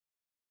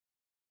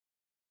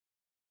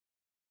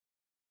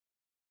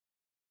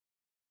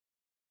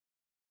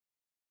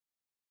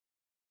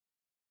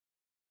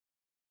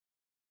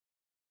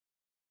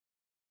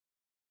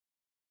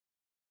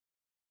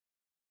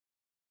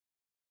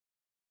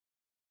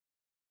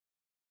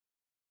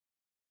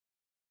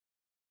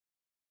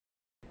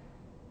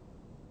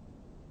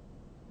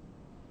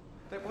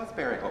That was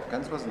Barry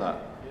Hopkins, wasn't it?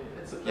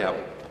 Yeah.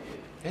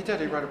 He did,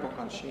 he wrote a book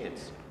on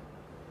sheds.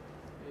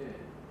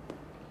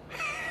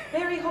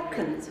 Barry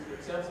Hopkins?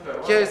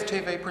 Yeah, he's a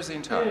TV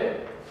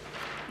presenter.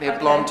 Yeah,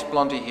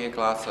 blondie hair,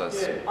 glasses.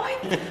 So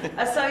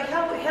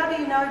how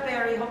do you know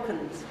Barry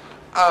Hopkins?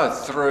 Oh,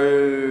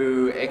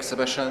 through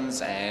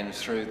exhibitions and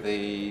through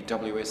the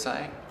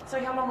WSA. So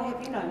how long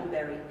have you known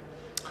Barry?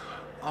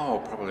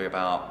 Oh, probably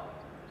about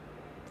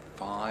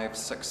 5,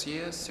 6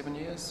 years, 7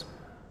 years.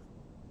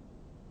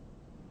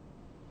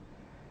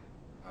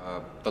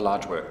 The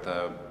large work,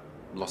 the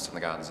Lost in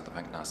the Gardens of the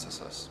Pink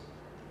Narcissus.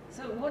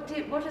 So what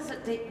is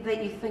it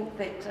that you think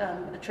that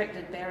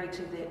attracted Barry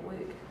to that work?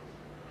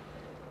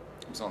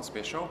 It was on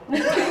special.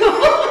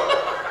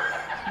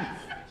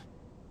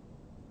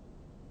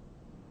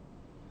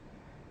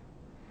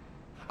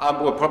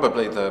 Well,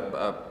 probably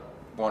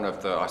one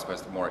of the, I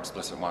suppose, the more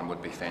explicit one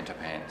would be Fanta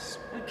Pants.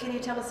 Can you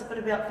tell us a bit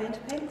about Fanta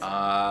Pants?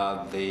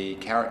 The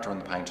character in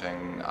the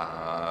painting,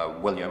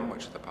 William,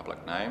 which the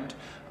public named,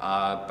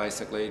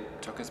 basically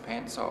took his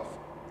pants off.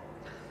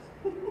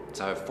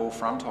 So full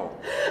frontal.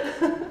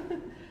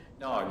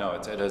 No,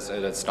 it is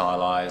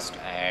stylised,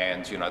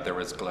 and you know there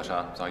is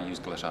glitter. So I use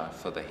glitter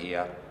for the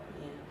hair.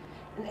 Yeah.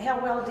 And how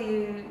well do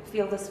you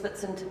feel this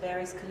fits into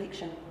Barry's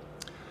collection?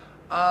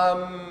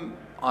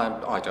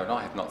 I don't know.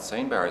 I have not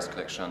seen Barry's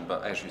collection,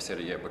 but as you said,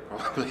 it would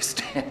probably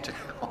stand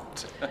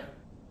out.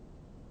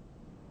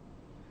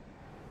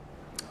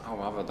 Oh,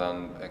 other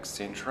than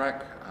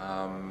eccentric,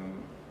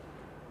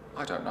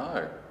 I don't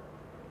know.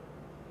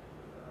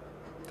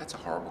 That's a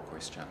horrible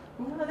question.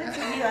 No, that's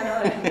I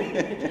know.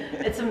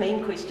 It's a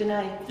mean question,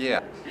 eh?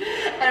 Yeah.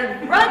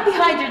 And right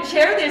behind your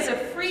chair, there's a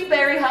free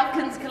Barry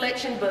Hopkins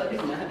collection book. Do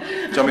you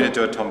want me to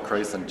do a Tom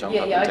Cruise and jump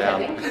up and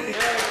down? Okay.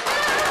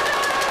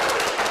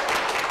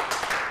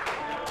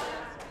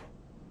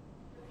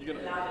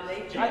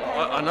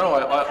 I know,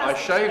 I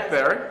shaved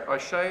Barry. I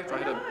shaved, I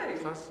had a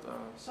fuss.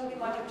 So you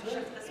might have to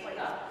shift this way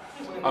up.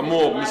 I'm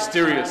more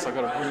mysterious, I've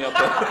got to bring up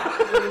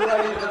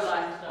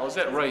that. I was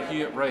at Ray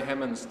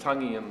Hammond's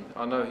tangi, and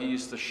I know he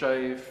used to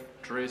shave,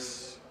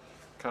 dress,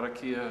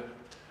 karakia,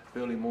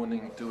 early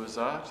morning, do his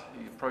art.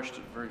 He approached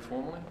it very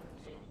formally.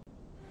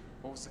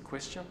 What was the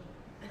question?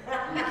 No,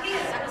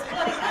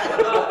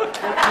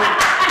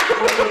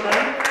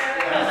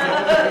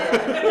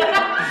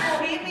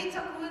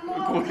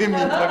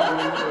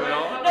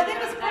 that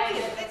was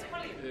brilliant. That's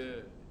brilliant.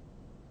 Yeah.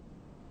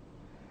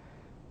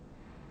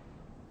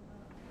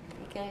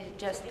 Okay,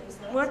 just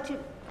nice. what you.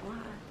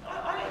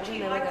 I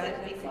actually liked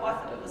it before. I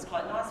thought it was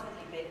quite nice with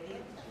you back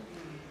there.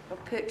 I'm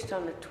perched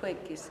on a twig,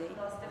 you see.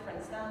 Nice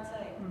different stance,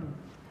 eh?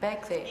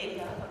 Back there.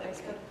 Yeah, I thought that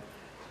was good.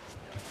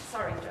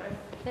 Sorry, Joe.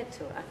 That's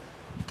all right.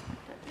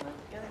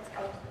 Yeah, that's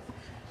good.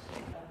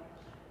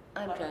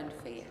 I'm going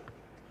for you.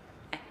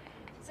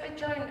 So,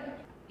 Joan,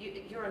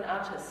 you're an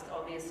artist,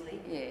 obviously.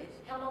 Yes.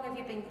 How long have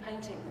you been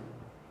painting?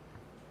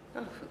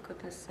 Oh, for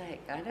goodness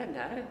sake, I don't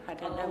know. I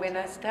don't know when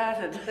I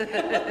started.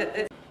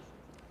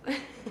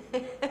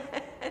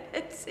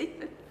 It's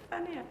even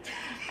funnier.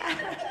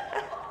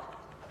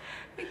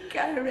 We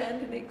go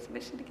around an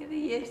exhibition together,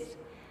 yes.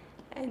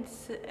 And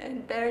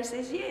Barry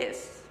says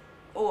yes.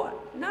 Or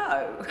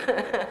no.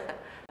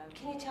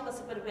 Can you tell us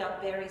a bit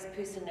about Barry's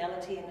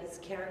personality and his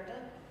character?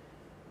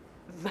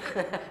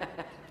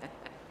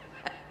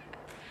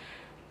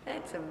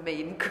 That's a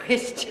mean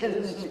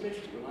question.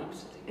 Especially when I'm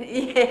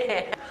sitting.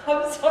 Yeah.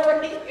 I'm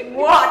sorry.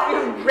 What,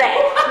 you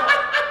rat?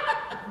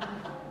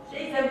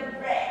 She's a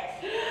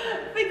rat.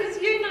 Because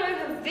you know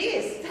him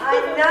best. I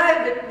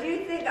know, but do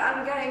you think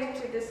I'm going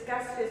to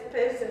discuss his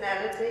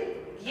personality?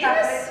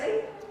 Yes.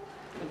 Publicly?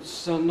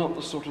 It's not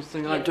the sort of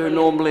thing I do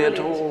normally at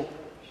all.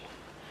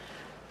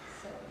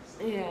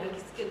 Yeah.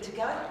 It's good to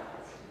go.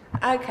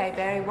 Okay,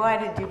 Barry, why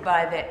did you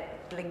buy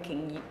that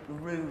blinking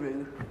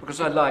roo-roo?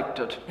 Because I liked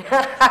it.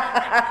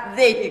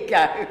 There you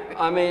go.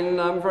 I mean,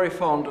 I'm very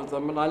fond of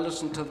them and I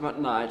listen to them at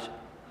night.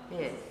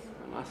 Yes.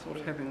 And I thought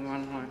having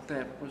one like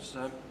that was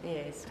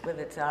Yes, with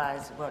its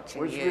eyes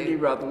watching you. really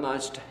rather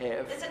nice to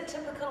have. Is it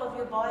typical of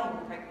your buying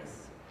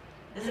practice?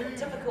 Is it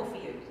typical for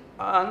you?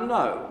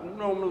 No,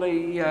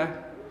 normally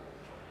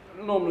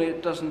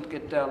it doesn't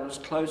get down as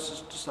close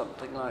as to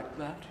something like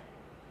that.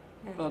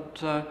 Yeah.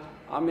 But,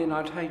 I mean,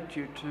 I'd hate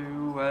you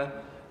to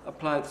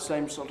apply the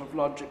same sort of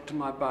logic to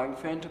my buying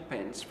Fanta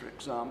Pants, for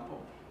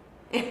example.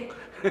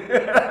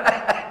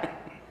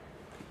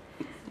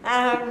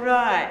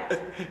 Right.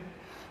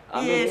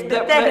 I Yes, mean,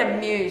 but that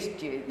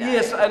amused you, though.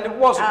 Yes, and it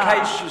was a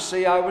case, you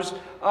see, I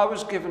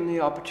was given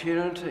the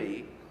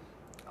opportunity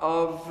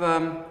of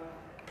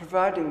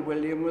providing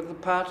William with the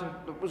part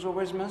that was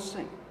always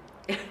missing.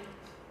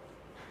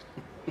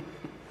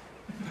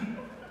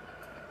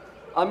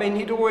 I mean,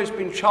 he'd always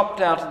been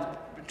chopped out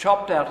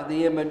of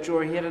the image,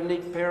 or he had a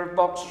neat pair of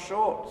boxer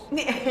shorts.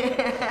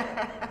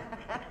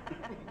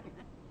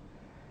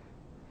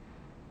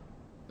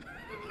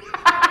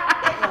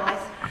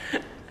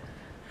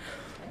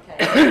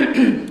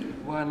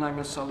 One name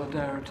of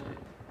solidarity.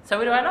 So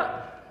where do I look?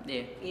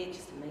 Yeah. Yeah,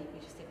 just a me. We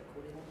just have a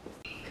call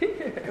in.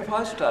 If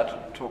I started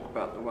to talk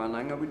about the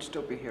Wānanga, we'd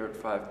still be here at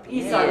 5 p.m.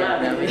 Yes, I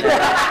know.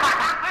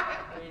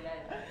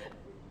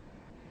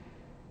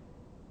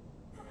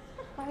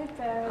 Hi,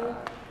 Barry.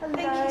 Hello.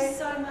 Thank you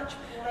so much,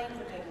 Pauline,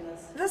 for doing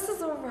this. This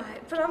is all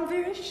right, but I'm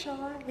very shy.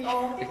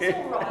 Oh, that's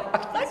all right.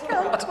 I That's all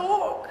can't right.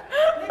 talk.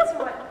 That's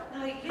all right.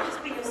 No, you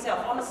just be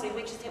yourself. Honestly,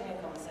 we're just having a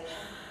conversation.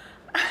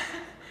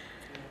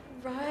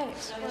 Right.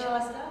 So, shall I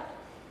start?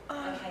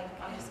 Okay,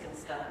 I'm just going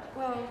to start.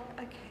 Well,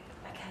 okay.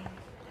 Okay.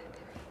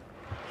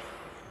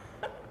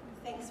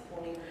 Thanks,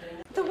 Pauline, for doing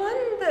this. The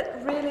one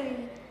that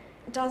really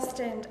does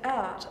stand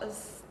out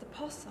is the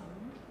possum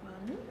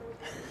one.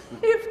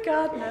 You've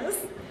gardeners.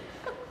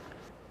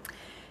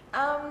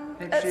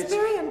 Actually, It's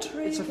very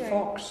intriguing. It's a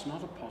fox,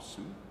 not a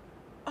possum.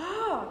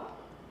 Oh,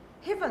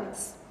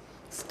 heavens.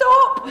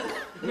 Stop!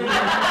 Who knows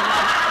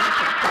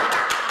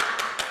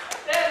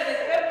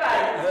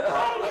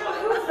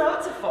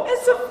it's a fox?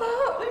 It's a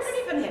fox. We don't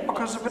even have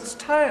Because foxes. of its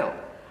tail.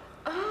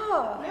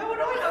 Oh, No,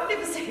 I've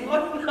never seen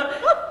one.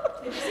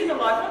 Have you seen a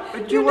live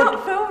one? But you're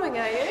not filming,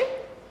 are you?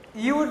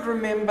 you would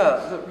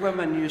remember that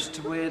women used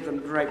to wear them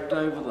draped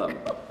over them.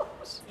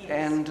 Yes.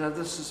 And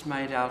this is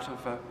made out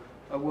of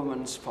a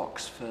woman's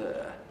fox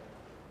fur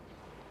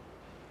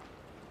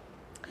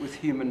with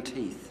human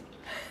teeth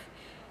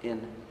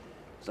in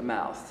the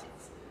mouth.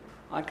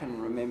 I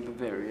can remember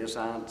various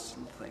aunts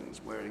and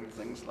things wearing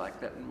things like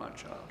that in my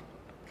childhood.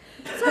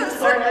 So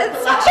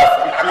it's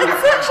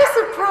such a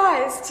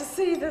surprise to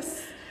see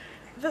this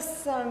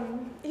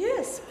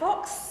yes,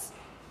 fox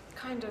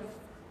kind of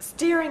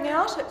staring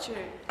out at you,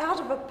 out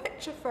of a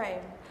picture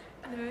frame.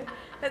 You know,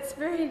 it's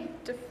very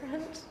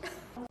different.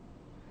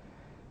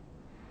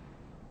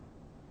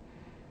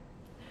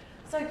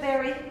 So,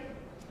 Barry,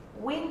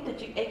 when did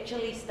you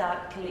actually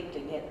start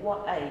collecting? At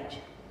what age?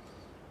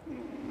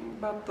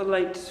 About the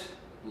late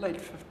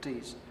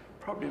 50s,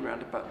 probably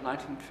around about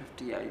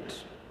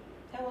 1958.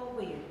 How old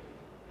were you?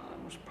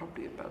 I was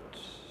probably about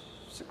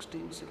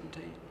 16,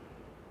 17.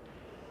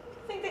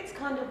 I think that's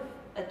kind of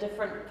a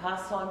different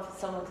pastime for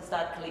someone to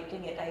start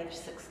collecting at age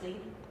 16.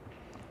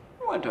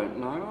 Oh, I don't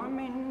know. I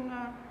mean,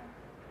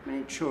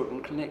 many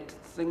children collect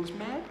things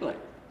madly.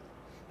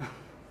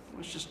 It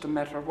was just a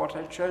matter of what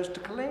I chose to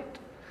collect.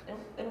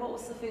 And what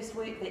was the first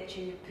work that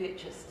you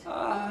purchased?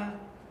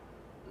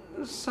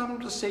 There's some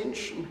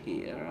dissension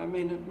here. I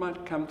mean, it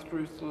might come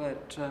through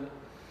that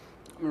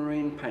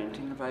marine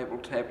painting of Abel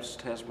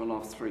Tasman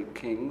of Three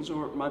Kings,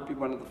 or it might be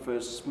one of the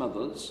first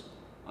Smithers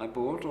I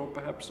bought, or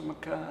perhaps a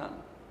McCann.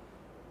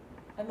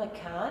 A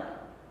McCann?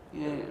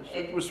 Yes,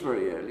 it was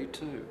very early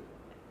too.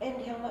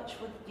 And how much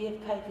would you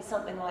have paid for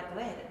something like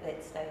that at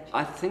that stage?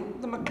 I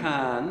think the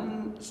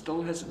McCann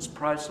still has its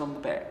price on the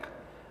back,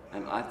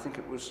 and I think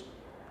it was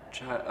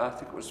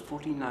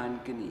 49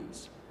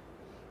 guineas.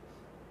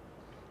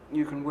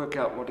 You can work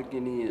out what a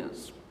guinea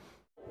is.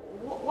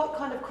 What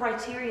kind of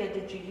criteria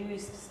did you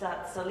use to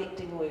start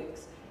selecting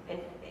works? And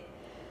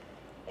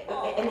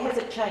has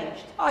it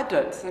changed? I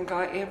don't think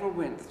I ever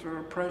went through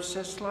a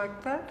process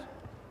like that.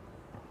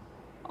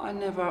 I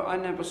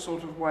never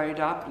sort of weighed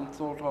up and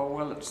thought, oh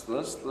well, it's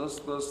this, this,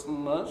 this,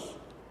 and this.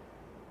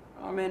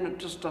 I mean, it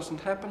just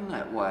doesn't happen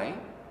that way.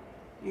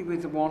 You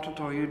either want it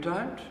or you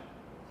don't.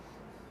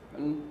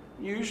 And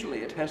usually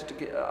it has to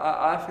get,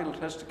 I feel it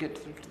has to get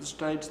to the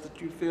stage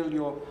that you feel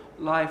your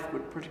life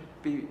would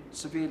be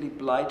severely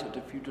blighted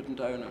if you didn't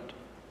own it.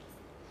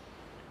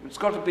 It's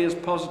got to be as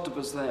positive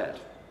as that.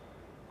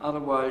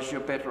 Otherwise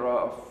you're better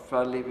off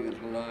leaving it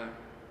alone.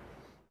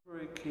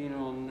 Very keen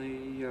on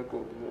the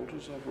Gordon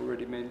Walters I've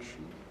already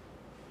mentioned.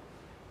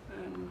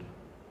 And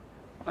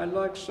I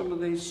like some of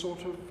these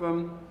sort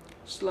of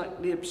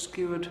slightly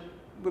obscured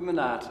women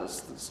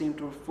artists that seem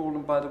to have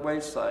fallen by the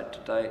wayside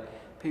today.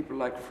 People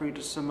like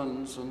Frida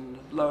Simmons and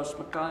Lois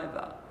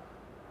McIver,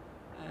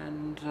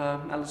 and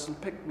Alison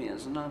Pickney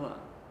is another.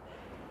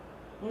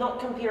 Not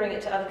comparing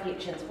it to other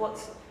collections,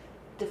 what's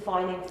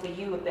defining for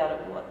you about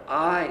it? What?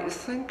 I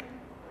think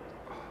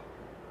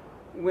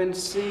when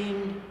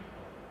seen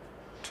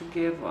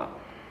together,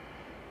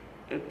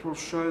 it will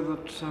show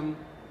that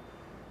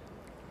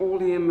all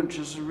the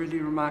images are really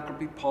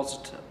remarkably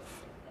positive.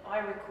 I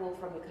recall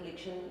from a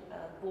collection,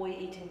 Boy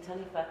Eating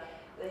Taniwha.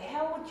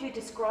 How would you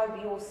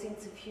describe your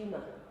sense of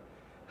humour?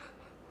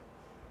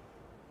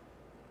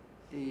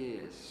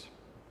 Yes.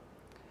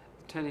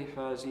 The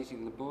Taniwha is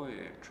eating the boy,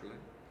 actually.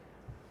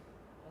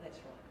 Oh, that's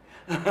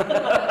right.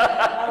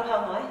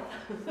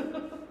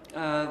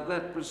 How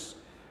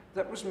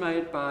That was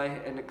made by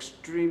an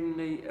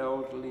extremely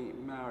elderly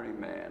Maori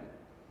man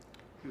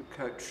who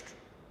coached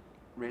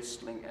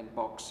wrestling and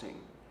boxing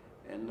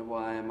in the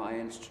YMI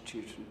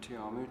Institute in Te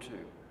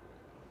Awamutu.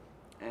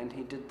 And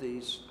he did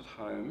these at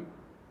home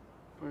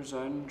for his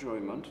own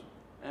enjoyment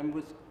and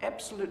with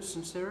absolute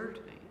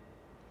sincerity.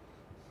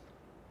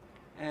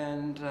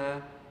 And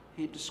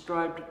he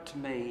described it to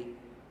me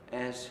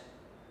as,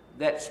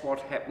 that's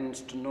what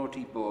happens to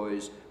naughty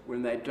boys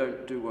when they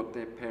don't do what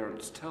their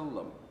parents tell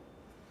them.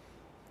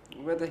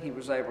 Whether he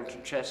was able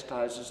to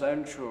chastise his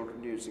own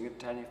children using a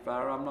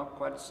taniwha, I'm not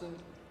quite certain.